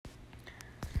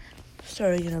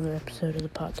starting another episode of the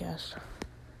podcast.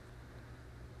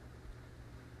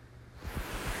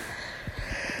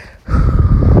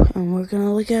 And we're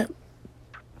gonna look at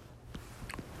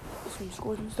some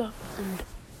scores and stuff and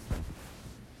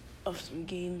of some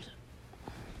games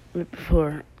right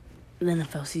before the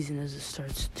NFL season as it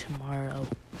starts tomorrow,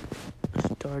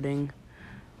 starting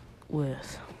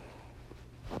with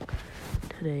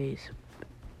today's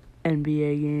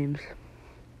NBA games.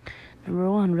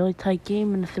 Number one, really tight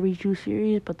game in the 3-2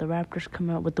 series, but the Raptors come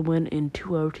out with the win in 2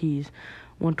 OTs,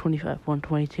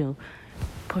 125-122,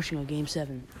 pushing a Game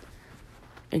 7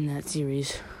 in that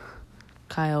series.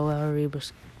 Kyle Lowry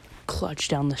was clutch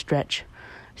down the stretch.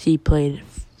 He played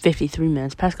 53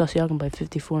 minutes. Pascal Siakam played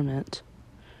 54 minutes.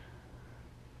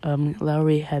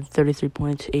 Lowry had 33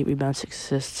 points, 8 rebounds, 6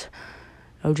 assists.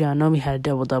 OG Anunoby had a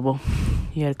double-double.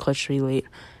 He had a clutch 3 late.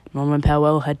 Norman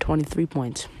Powell had 23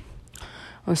 points.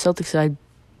 On the Celtics side,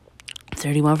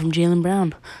 31 from Jaylen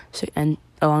Brown, and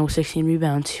along with 16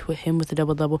 rebounds, with him with a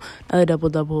double-double. Another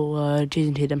double-double,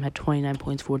 Jason Tatum had 29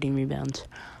 points, 14 rebounds.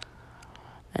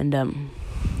 And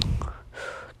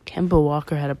Kemba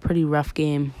Walker had a pretty rough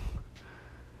game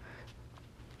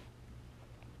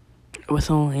with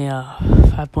only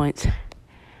 5 points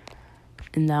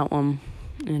in that one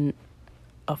in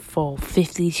a full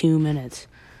 52 minutes.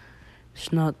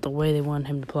 It's not the way they wanted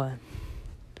him to play.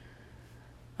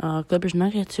 Clippers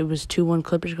Nuggets, it was 2-1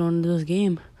 Clippers going into this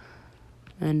game.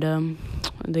 And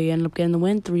they ended up getting the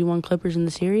win, 3-1 Clippers in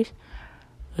the series.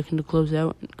 Looking to close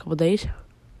out in a couple days.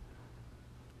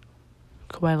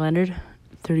 Kawhi Leonard,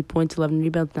 30 points, 11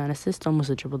 rebounds, 9 assists,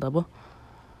 almost a triple-double.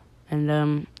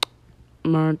 And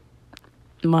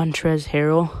Montrezl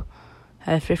Harrell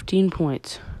had 15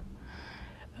 points.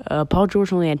 Paul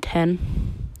George only had 10.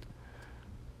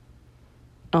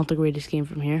 Not the greatest game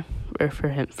from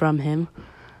him.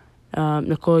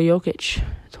 Nikola Jokic,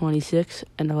 26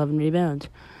 and 11 rebounds.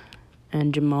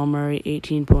 And Jamal Murray,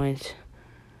 18 points.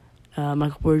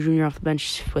 Michael Porter Jr. off the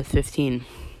bench with 15.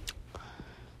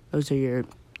 Those are your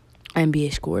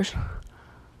NBA scores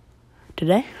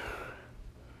today.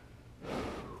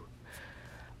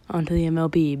 On to the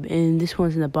MLB. And this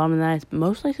one's in the bottom of the ninth.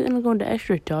 Most likely going to go into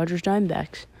extra. Dodgers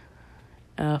Diamondbacks.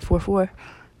 4-4.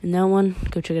 And that one,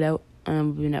 go check it out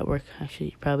on MLB Network.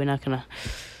 Actually, you're probably not going to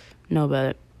know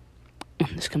about it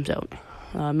when this comes out.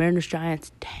 Mariners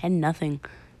Giants, 10-0.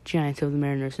 Giants over the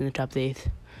Mariners in the top of the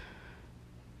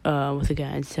 8th. With a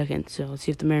guy in second. So let's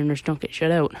see if the Mariners don't get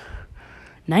shut out.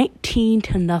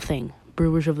 19-0.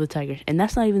 Brewers over the Tigers. And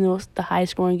that's not even the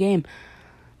highest scoring game.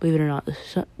 Believe it or not.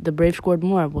 The Braves scored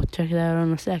more. We'll check it out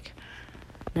in a sec.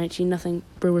 19-0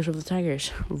 Brewers over the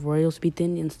Tigers. Royals beat the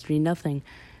Indians 3-0.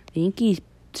 The Yankees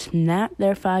snapped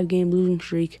their 5-game losing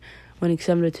streak, winning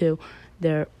 7-2.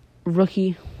 Their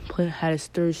rookie had his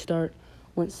third start,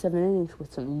 went 7 innings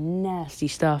with some nasty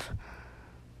stuff,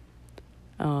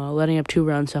 letting up 2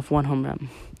 runs off 1 home run,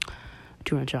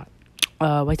 2-run shot.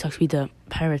 White Sox beat the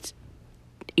Pirates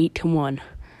 8-1.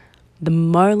 The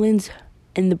Marlins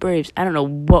and the Braves. I don't know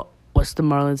what was the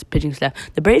Marlins pitching staff.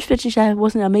 The Braves pitching staff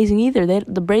wasn't amazing either.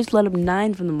 The Braves let up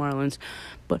 9 from the Marlins,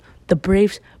 but the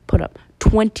Braves put up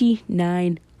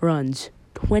 29 runs.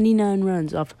 29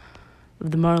 runs off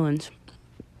of the Marlins.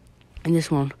 In this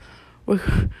one, we're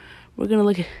gonna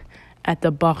look at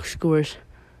the box scores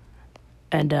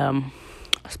and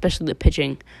especially the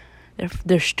pitching.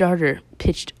 Their starter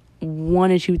pitched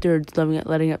 1 2/3,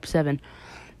 letting up 7.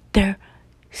 Their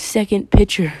second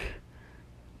pitcher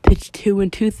pitched 2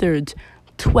 2/3,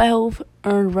 12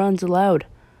 earned runs allowed.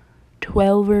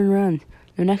 12 earned runs.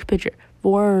 Their next pitcher,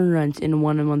 4 earned runs in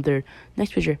 1 1/3.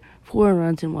 Next pitcher, 4 earned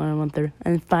runs in 1 1/3.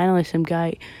 And finally, some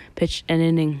guy pitched an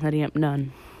inning, letting up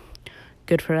none.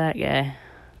 Good for that guy.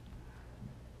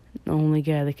 The only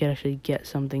guy that could actually get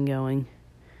something going.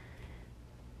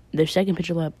 Their second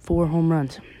pitcher let up 4 home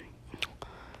runs.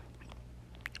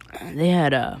 They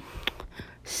had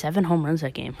 7 home runs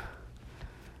that game.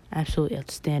 Absolutely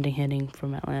outstanding hitting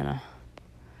from Atlanta.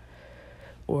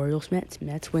 Orioles, Mets.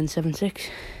 Mets win 7-6.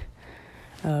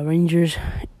 Rangers,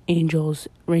 Angels.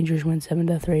 Rangers win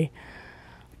 7-3.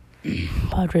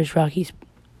 Padres, Rockies.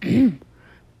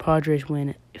 Padres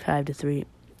win 5-3.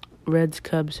 Reds,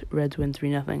 Cubs. Reds win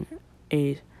 3-0.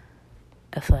 A's,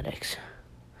 Athletics.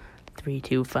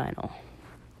 3-2 final.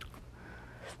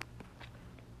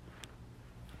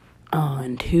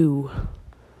 On to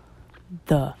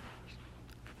the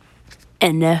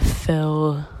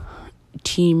NFL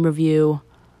team review.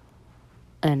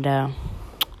 And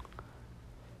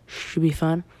should be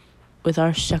fun. With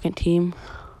our second team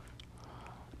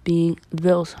being the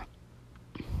Bills.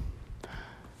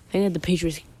 I think that the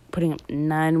Patriots putting up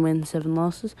 9 wins, 7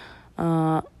 losses.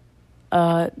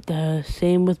 The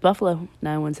same with Buffalo.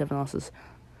 9 wins, 7 losses.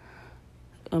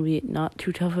 Gonna be not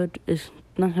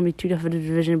gonna be too tough of a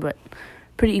division, but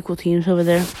pretty equal teams over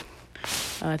there.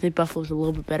 I think Buffalo's a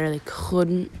little bit better. They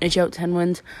couldn't edge out 10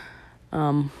 wins.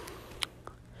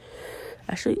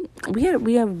 Actually, we have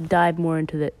to dive more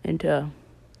into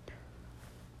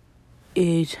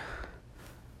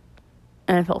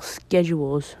NFL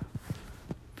schedules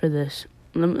for this.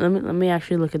 Let me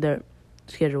actually look at their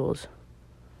schedules,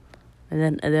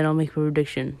 and then I'll make a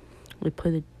prediction. We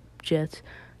play the Jets,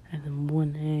 and then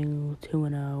 1-0,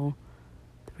 2-0,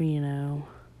 3-0,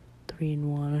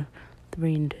 3-1,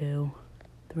 3-2,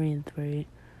 3-3,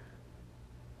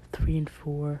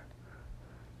 3-4,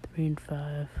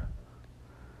 3-5,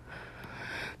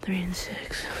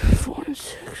 3-6,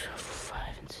 4-6,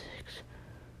 5-6,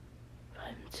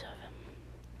 5-7,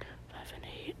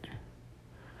 5-8,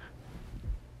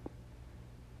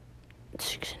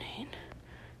 6-8,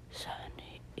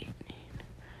 7-8,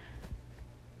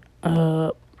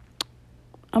 8-8.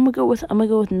 I'm gonna go with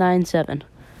 9-7.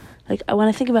 Like, when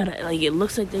I think about it, like, it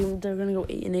looks like they're gonna go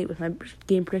 8-8 with my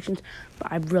game predictions,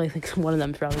 but I really think one of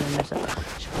them is probably gonna mess up.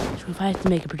 So if I have to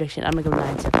make a prediction, I'm gonna go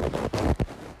 9-7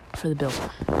 for the Bills,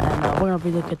 and we're gonna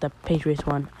relook at the Patriots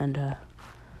one and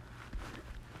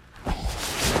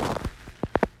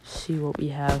see what we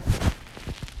have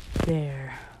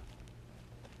there.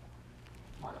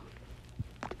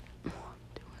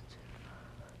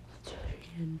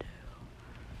 3-2,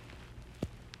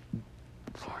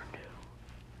 4-2,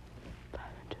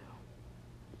 5-2,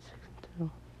 6-2,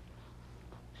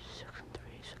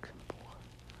 6-3, 6-4,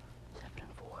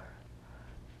 7-4,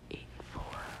 8-4,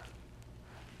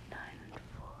 9-4.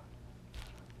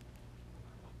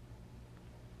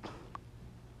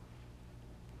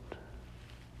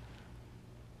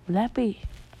 Would that be?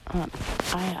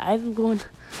 I'm going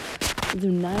either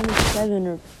 9-7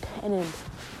 or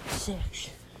 10-6.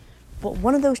 But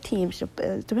one of those teams,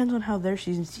 it depends on how their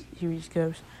season series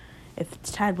goes. If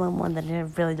it's tied 1-1, then I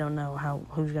really don't know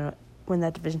who's going to win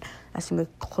that division. That's going to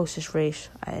be the closest race,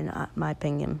 in my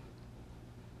opinion,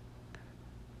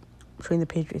 between the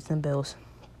Patriots and the Bills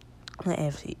in the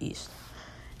AFC East.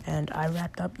 And I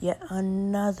wrapped up yet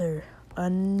another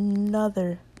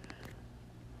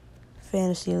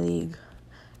fantasy league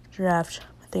draft.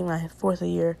 I think my 4th of the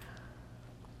year.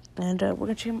 And we're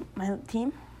going to check my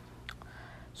team.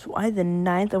 So I had the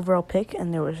 9th overall pick,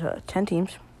 and there was 10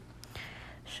 teams.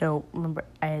 So remember,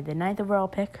 I had the 9th overall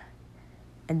pick,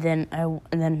 and then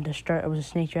to start, it was a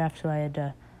snake draft. So I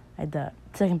had the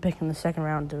second pick in the second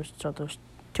round. There was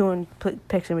 2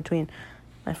 picks in between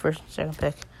my first and second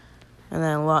pick, and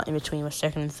then a lot in between my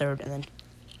second and third, and then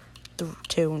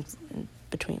 2 in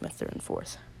between my third and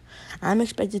fourth. I'm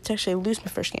expected to actually lose my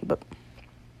first game, but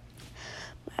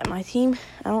my team,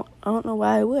 I don't know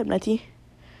why I would. My team.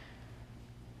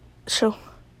 So,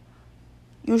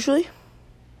 usually,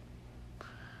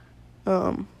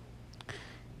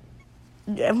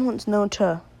 everyone's known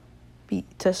to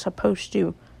supposed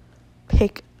to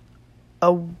pick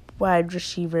a wide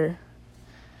receiver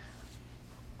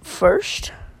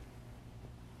first,